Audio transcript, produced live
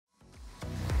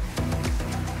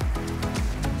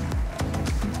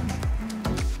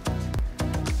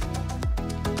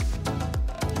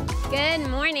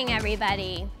Good morning,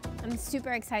 everybody. I'm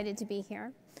super excited to be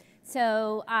here.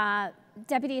 So,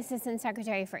 Deputy Assistant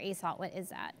Secretary for ASALT, what is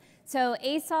that? So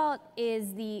ASALT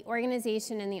is the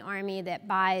organization in the Army that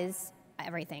buys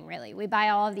everything, really. We buy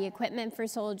all of the equipment for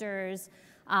soldiers,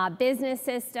 business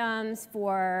systems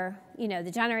for,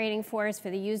 the generating force, for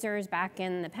the users back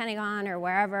in the Pentagon or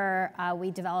wherever.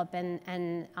 We develop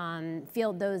and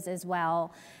field those as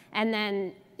well. And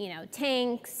then,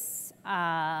 tanks,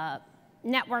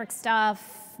 network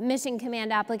stuff, mission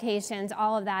command applications,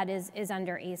 all of that is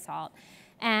under ASALT.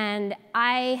 And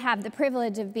I have the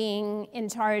privilege of being in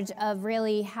charge of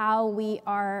really how we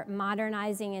are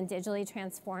modernizing and digitally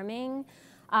transforming,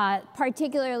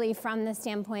 particularly from the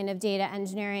standpoint of data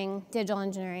engineering, digital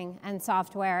engineering, and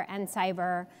software, and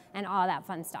cyber, and all that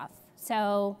fun stuff.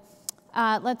 So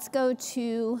let's go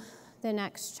to the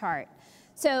next chart.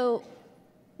 So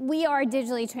we are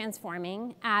digitally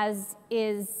transforming, as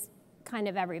is kind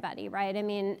of everybody, right? I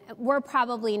mean, we're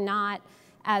probably not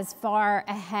as far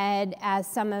ahead as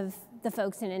some of the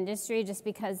folks in industry, just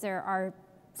because there are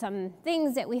some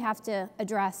things that we have to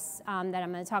address that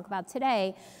I'm going to talk about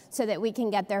today so that we can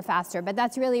get there faster. But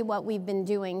that's really what we've been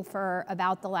doing for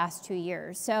about the last 2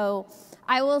 years. So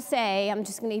I will say, I'm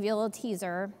just going to give you a little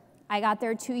teaser. I got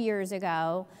there 2 years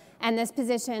ago, and this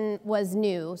position was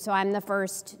new. So I'm the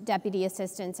first Deputy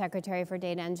Assistant Secretary for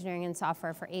Data Engineering and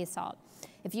Software for ASALT.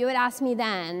 If you had asked me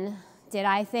then, did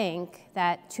I think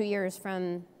that 2 years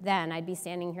from then I'd be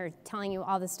standing here telling you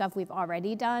all the stuff we've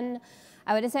already done,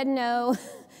 I would have said no,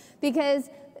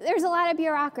 because there's a lot of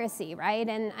bureaucracy, right?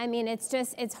 And I mean,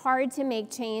 it's hard to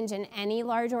make change in any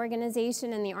large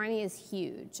organization, and the Army is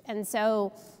huge. And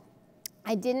so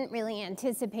I didn't really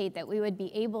anticipate that we would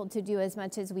be able to do as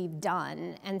much as we've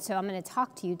done. And so I'm going to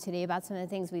talk to you today about some of the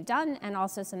things we've done and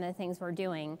also some of the things we're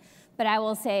doing. But I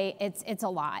will say it's a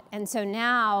lot. And so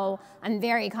now I'm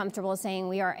very comfortable saying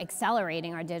we are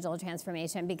accelerating our digital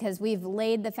transformation because we've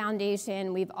laid the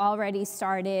foundation, we've already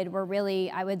started, we're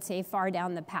really, I would say, far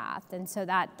down the path. And so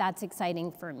that's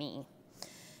exciting for me.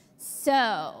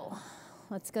 So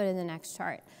let's go to the next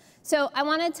chart. So I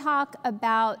want to talk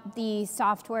about the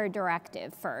software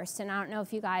directive first. And I don't know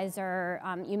if you guys are,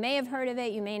 you may have heard of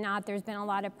it, you may not, there's been a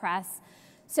lot of press.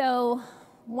 So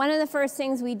one of the first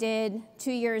things we did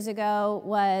 2 years ago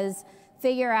was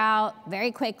figure out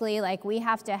very quickly, like, we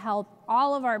have to help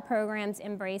all of our programs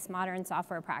embrace modern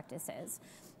software practices.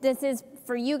 This is,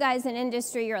 for you guys in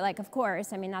industry, you're like, of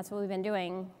course, I mean, that's what we've been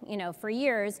doing, for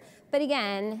years. But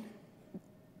again,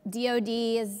 DoD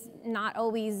is not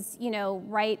always,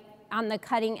 right on the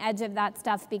cutting edge of that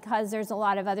stuff because there's a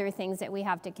lot of other things that we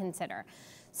have to consider.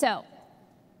 So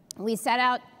we set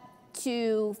out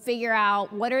to figure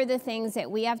out what are the things that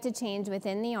we have to change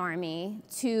within the Army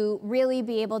to really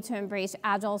be able to embrace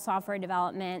agile software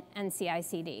development and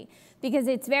CI/CD. Because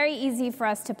it's very easy for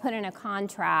us to put in a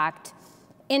contract,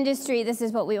 industry, this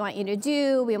is what we want you to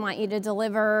do, we want you to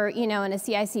deliver, in a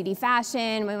CI/CD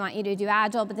fashion, we want you to do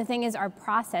agile, but the thing is our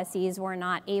processes were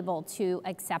not able to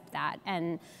accept that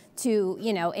and to,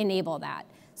 enable that.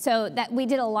 So that we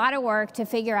did a lot of work to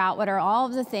figure out what are all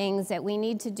of the things that we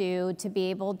need to do to be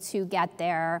able to get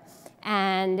there.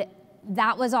 And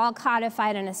that was all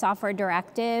codified in a software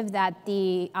directive that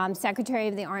the Secretary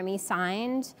of the Army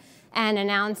signed and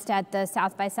announced at the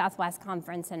South by Southwest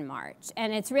conference in March.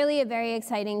 And it's really a very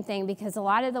exciting thing because a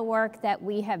lot of the work that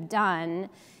we have done,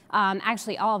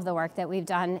 actually all of the work that we've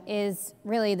done, is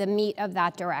really the meat of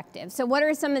that directive. So what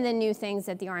are some of the new things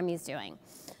that the Army is doing?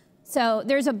 So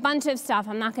there's a bunch of stuff,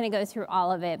 I'm not going to go through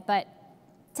all of it, but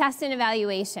test and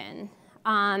evaluation.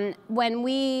 When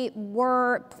we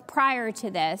were prior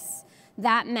to this,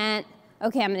 that meant,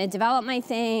 okay, I'm going to develop my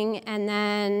thing, and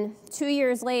then 2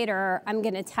 years later, I'm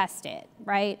going to test it,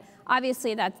 right?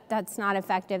 Obviously, that's not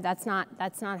effective. That's not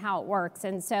how it works.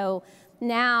 And so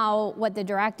now what the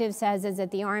directive says is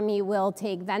that the Army will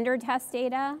take vendor test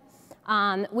data.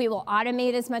 We will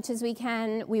automate as much as we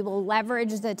can. We will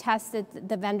leverage the tests that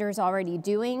the vendor's already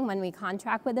doing when we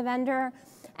contract with the vendor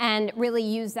and really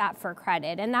use that for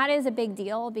credit. And that is a big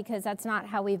deal because that's not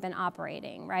how we've been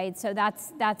operating, right? So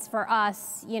that's for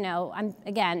us,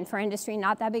 again, for industry,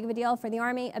 not that big of a deal. For the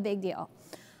Army, a big deal.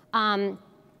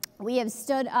 We have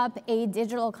stood up a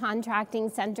digital contracting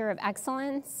center of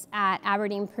excellence at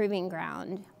Aberdeen Proving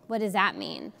Ground. What does that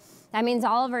mean? That means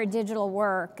all of our digital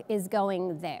work is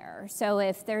going there. So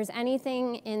if there's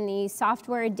anything in the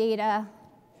software data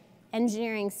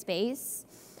engineering space,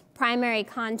 primary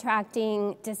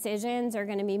contracting decisions are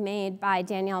going to be made by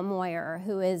Danielle Moyer,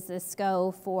 who is the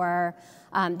SCO for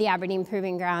the Aberdeen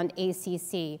Proving Ground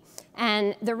ACC.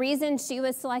 And the reason she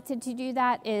was selected to do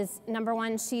that is, number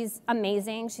one, she's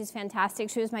amazing. She's fantastic.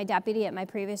 She was my deputy at my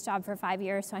previous job for 5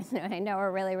 years, so I know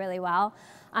her really, really well.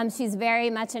 She's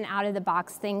very much an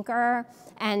out-of-the-box thinker,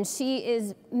 and she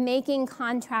is making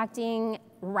contracting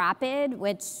rapid,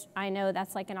 which I know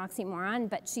that's like an oxymoron,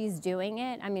 but she's doing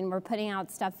it. I mean, we're putting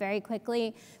out stuff very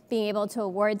quickly, being able to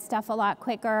award stuff a lot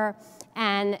quicker,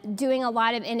 and doing a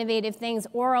lot of innovative things,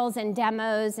 orals and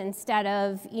demos instead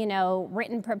of, you know,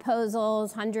 written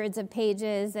proposals, hundreds of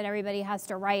pages that everybody has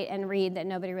to write and read that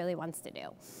nobody really wants to do.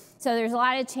 So there's a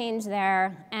lot of change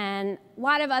there, and a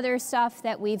lot of other stuff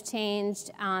that we've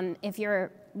changed. If you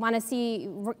want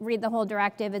to read the whole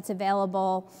directive, it's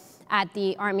available at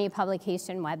the Army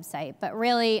publication website. But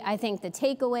really, I think the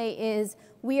takeaway is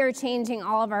we are changing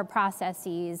all of our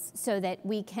processes so that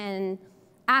we can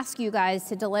ask you guys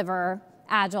to deliver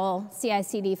agile,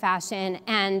 CI/CD fashion,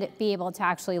 and be able to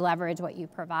actually leverage what you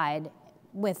provide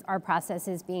with our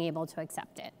processes being able to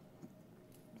accept it.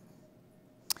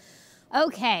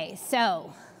 Okay,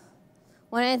 so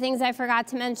one of the things I forgot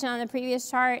to mention on the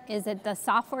previous chart is that the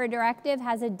software directive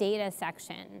has a data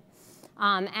section.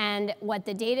 And what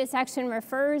the data section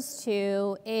refers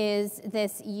to is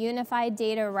this unified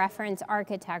data reference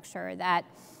architecture that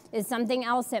is something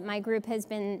else that my group has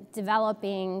been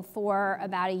developing for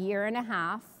about 1.5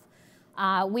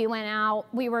 years. We went out,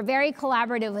 we were very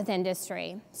collaborative with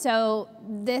industry. So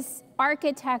this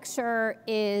architecture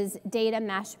is data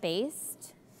mesh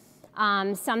based.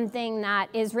 Something that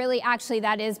is really, actually,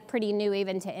 that is pretty new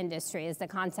even to industry, is the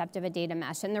concept of a data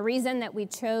mesh. And the reason that we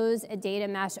chose a data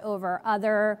mesh over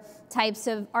other types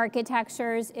of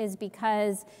architectures is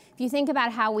because if you think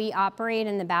about how we operate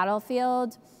in the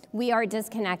battlefield, we are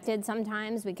disconnected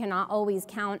sometimes. We cannot always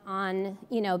count on,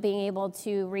 you know, being able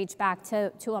to reach back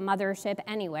to a mothership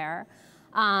anywhere.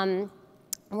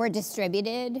 We're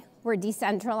distributed, we're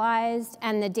decentralized,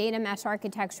 and the data mesh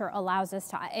architecture allows us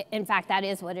to, in fact, that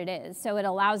is what it is. So it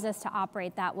allows us to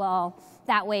operate that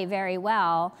way very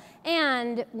well.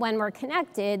 And when we're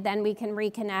connected, then we can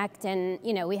reconnect, and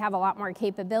you know, we have a lot more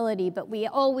capability, but we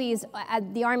always,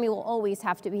 the Army will always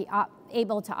have to be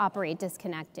able to operate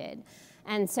disconnected.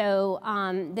 And so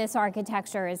this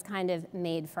architecture is kind of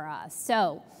made for us.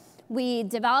 So we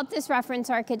developed this reference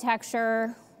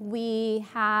architecture. We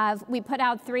put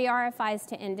out 3 RFIs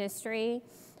to industry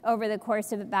over the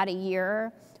course of about 1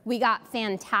 year. We got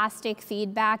fantastic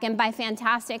feedback, and by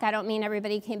fantastic, I don't mean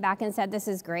everybody came back and said this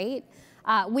is great.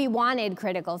 We wanted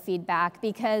critical feedback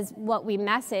because what we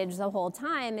messaged the whole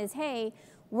time is, hey,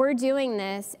 we're doing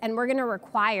this and we're gonna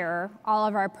require all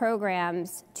of our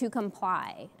programs to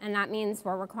comply. And that means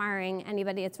we're requiring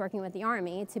anybody that's working with the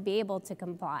Army to be able to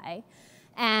comply.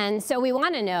 And so we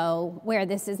want to know where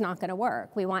this is not going to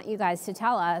work. We want you guys to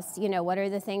tell us, you know, what are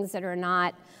the things that are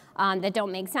not, that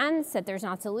don't make sense, that there's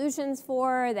not solutions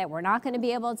for, that we're not going to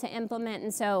be able to implement.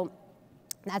 And so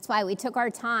that's why we took our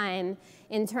time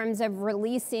in terms of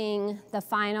releasing the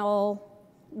final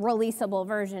releasable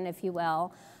version, if you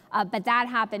will. But that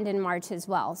happened in March as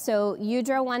well. So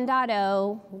UDRA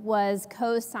 1.0 was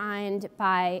co-signed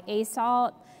by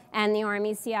ASALT and the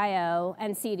Army CIO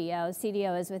and CDO.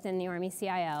 CDO is within the Army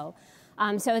CIO.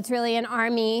 So it's really an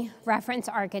Army reference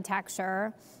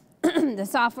architecture. The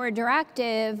software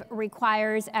directive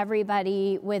requires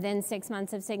everybody within 6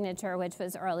 months of signature, which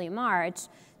was early March,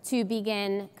 to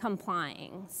begin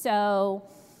complying. So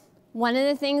one of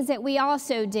the things that we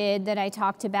also did that I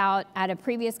talked about at a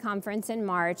previous conference in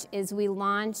March is we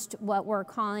launched what we're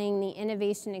calling the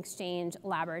Innovation Exchange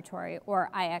Laboratory, or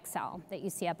IXL, that you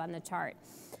see up on the chart.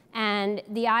 And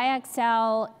the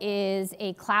IXL is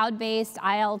a cloud-based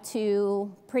IL2,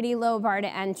 pretty low bar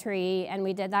to entry, and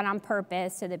we did that on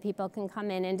purpose so that people can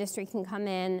come in, industry can come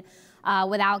in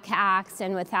without CACs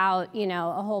and without, you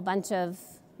know, a whole bunch of,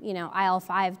 you know,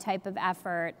 IL5 type of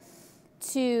effort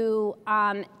to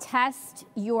test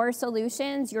your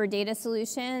solutions, your data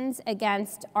solutions,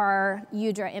 against our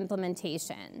UDRA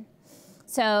implementation.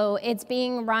 So it's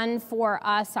being run for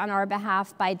us on our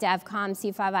behalf by DevCom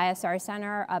C5ISR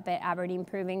Center up at Aberdeen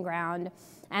Proving Ground.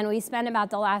 And we spent about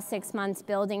the last 6 months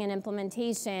building an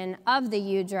implementation of the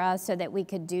UDRA so that we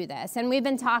could do this. And we've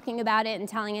been talking about it and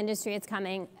telling industry it's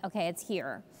coming. Okay, it's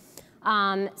here.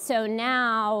 So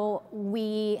now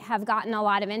we have gotten a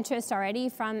lot of interest already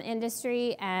from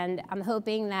industry, and I'm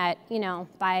hoping that, you know,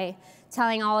 by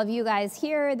telling all of you guys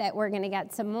here that we're going to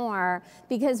get some more,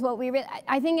 because what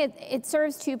I think it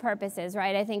serves 2 purposes,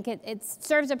 right? I think it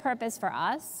serves a purpose for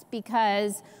us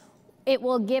because it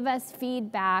will give us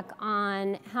feedback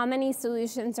on how many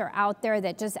solutions are out there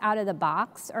that just out of the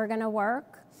box are going to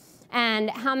work, and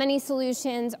how many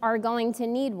solutions are going to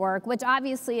need work, which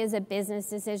obviously is a business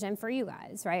decision for you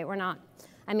guys, right? We're not,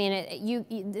 I mean,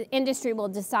 the industry will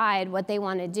decide what they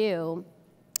want to do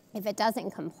if it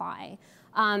doesn't comply.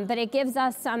 But it gives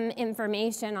us some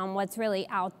information on what's really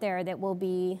out there that will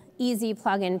be easy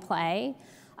plug and play.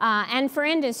 And for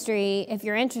industry, if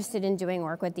you're interested in doing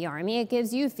work with the Army, it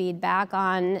gives you feedback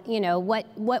on,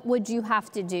 what would you have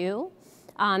to do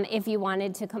if you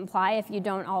wanted to comply. If you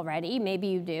don't already, maybe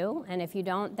you do. And if you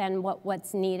don't, then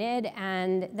what's needed,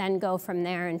 and then go from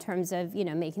there in terms of,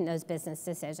 making those business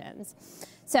decisions.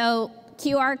 So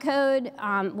QR code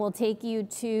will take you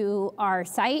to our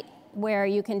site where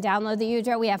you can download the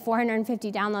UDRO. We have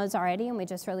 450 downloads already, and we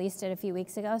just released it a few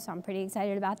weeks ago, so I'm pretty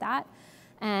excited about that,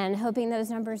 and hoping those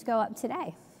numbers go up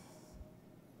today.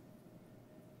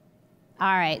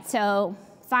 All right, so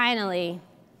finally,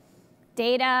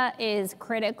 data is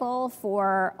critical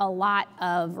for a lot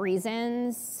of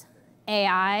reasons.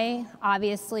 AI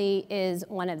obviously is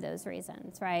one of those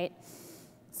reasons, right?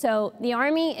 So the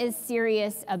Army is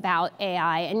serious about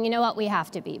AI, and you know what? We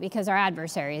have to be, because our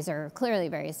adversaries are clearly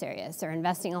very serious. They're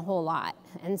investing a whole lot.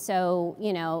 And so,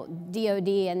 DOD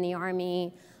and the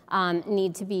Army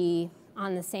need to be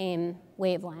on the same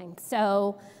wavelength.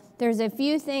 So there's a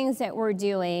few things that we're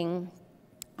doing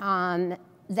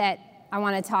that I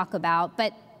want to talk about,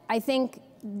 but I think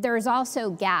there's also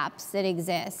gaps that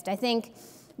exist. I think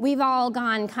we've all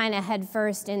gone kind of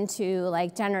headfirst into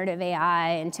like generative AI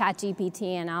and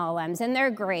ChatGPT and LLMs, and they're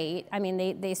great. I mean,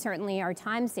 they certainly are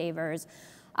time savers,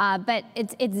 but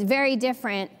it's very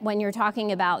different when you're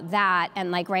talking about that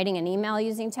and like writing an email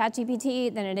using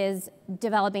ChatGPT than it is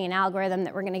developing an algorithm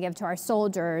that we're going to give to our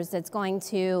soldiers that's going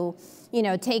to,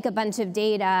 take a bunch of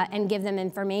data and give them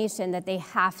information that they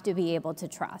have to be able to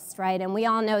trust, right? And we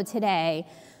all know today,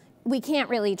 we can't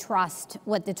really trust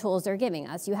what the tools are giving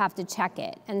us. You have to check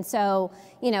it. And so,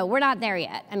 we're not there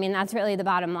yet. I mean, that's really the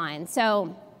bottom line.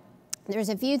 So there's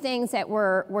a few things that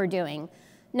we're doing.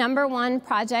 Number one,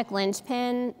 Project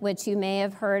Linchpin, which you may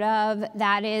have heard of,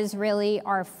 that is really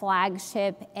our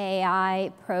flagship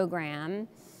AI program.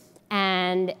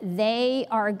 And they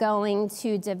are going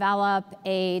to develop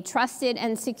a trusted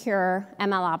and secure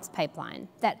MLOps pipeline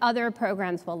that other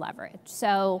programs will leverage.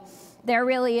 So they're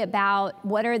really about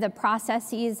what are the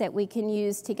processes that we can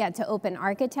use to get to open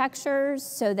architectures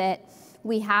so that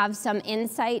we have some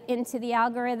insight into the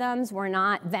algorithms. We're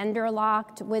not vendor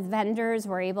locked with vendors.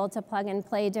 We're able to plug and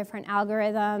play different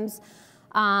algorithms.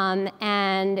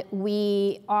 And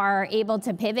we are able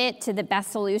to pivot to the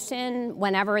best solution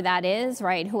whenever that is,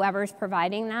 right? Whoever's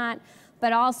providing that.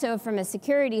 But also from a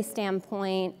security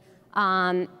standpoint,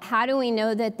 how do we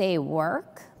know that they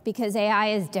work? Because AI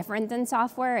is different than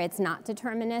software. It's not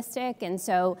deterministic. And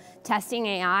so testing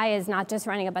AI is not just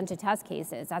running a bunch of test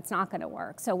cases. That's not going to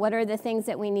work. So what are the things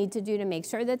that we need to do to make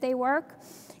sure that they work?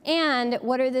 And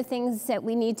what are the things that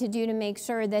we need to do to make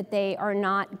sure that they are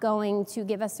not going to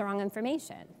give us the wrong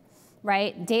information,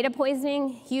 right? Data poisoning,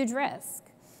 huge risk.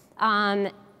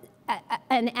 An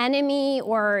enemy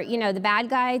or the bad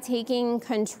guy taking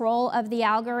control of the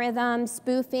algorithm,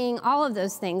 spoofing, all of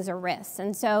those things are risks.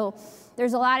 And so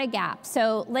there's a lot of gaps.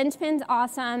 So Linchpin's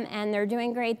awesome, and they're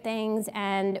doing great things,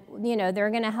 and they're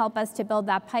going to help us to build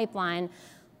that pipeline.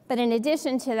 But in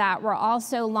addition to that, we're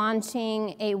also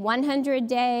launching a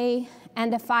 100-day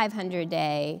and a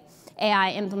 500-day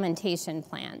AI implementation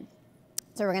plan.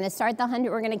 So we're going to start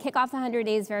we're going to kick off the 100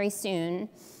 days very soon.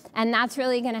 And that's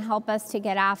really going to help us to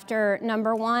get after,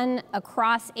 number one,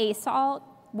 across ASALT,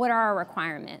 what are our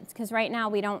requirements? Because right now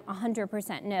we don't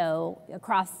 100% know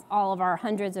across all of our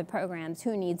hundreds of programs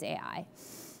who needs AI.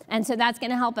 And so that's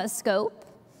going to help us scope.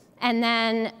 And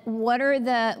then what are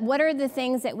the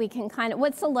things that we can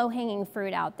what's the low-hanging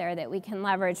fruit out there that we can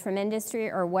leverage from industry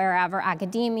or wherever,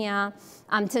 academia,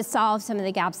 to solve some of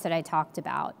the gaps that I talked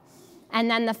about. And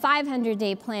then the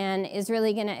 500-day plan is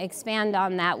really going to expand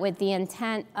on that with the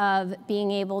intent of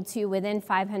being able to, within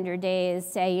 500 days,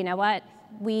 say, you know what,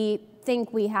 we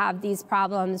think we have these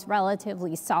problems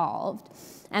relatively solved,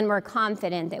 and we're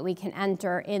confident that we can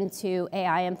enter into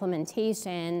AI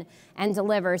implementation and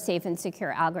deliver safe and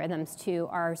secure algorithms to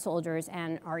our soldiers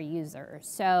and our users.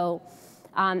 So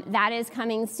that is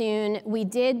coming soon. We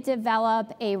did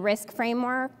develop a risk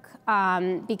framework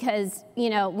because we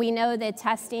know that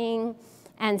testing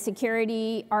and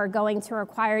security are going to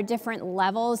require different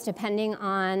levels depending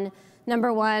on,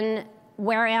 number one,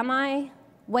 where am I?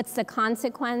 What's the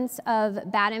consequence of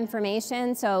bad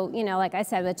information? So, like I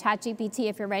said, with ChatGPT,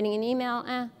 if you're writing an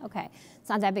email, okay, it's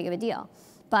not that big of a deal.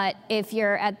 But if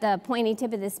you're at the pointy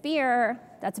tip of the spear,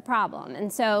 that's a problem.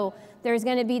 And so there's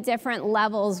going to be different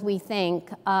levels, we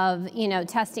think, of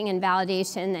testing and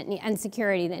validation and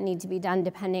security that need to be done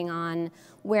depending on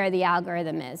where the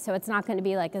algorithm is. So it's not going to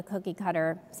be like a cookie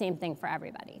cutter, same thing for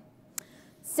everybody.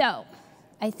 So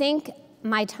I think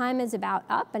my time is about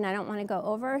up, and I don't want to go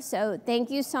over. So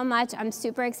thank you so much. I'm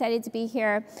super excited to be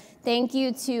here. Thank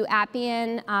you to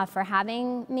Appian for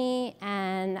having me,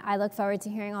 and I look forward to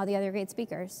hearing all the other great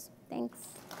speakers. Thanks.